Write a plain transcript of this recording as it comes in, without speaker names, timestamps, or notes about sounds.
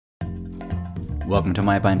Welcome to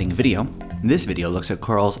my binding video. This video looks at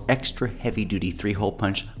Carl's extra heavy-duty 3-hole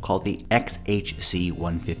punch called the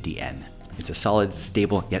XHC-150N. It's a solid,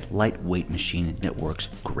 stable, yet lightweight machine that works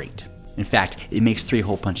great. In fact, it makes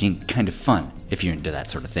 3-hole punching kind of fun, if you're into that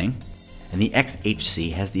sort of thing. And the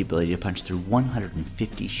XHC has the ability to punch through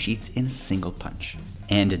 150 sheets in a single punch.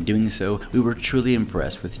 And in doing so, we were truly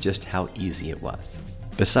impressed with just how easy it was.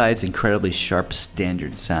 Besides incredibly sharp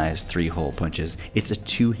standard-sized 3-hole punches, it's a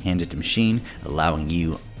two-handed machine, allowing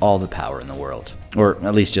you all the power in the world. Or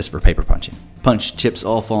at least just for paper punching. Punch chips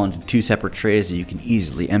all fall into 2 separate trays that you can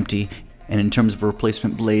easily empty, and in terms of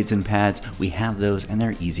replacement blades and pads, we have those and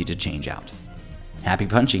they're easy to change out. Happy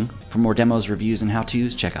punching! For more demos, reviews, and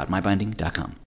how-tos, check out MyBinding.com.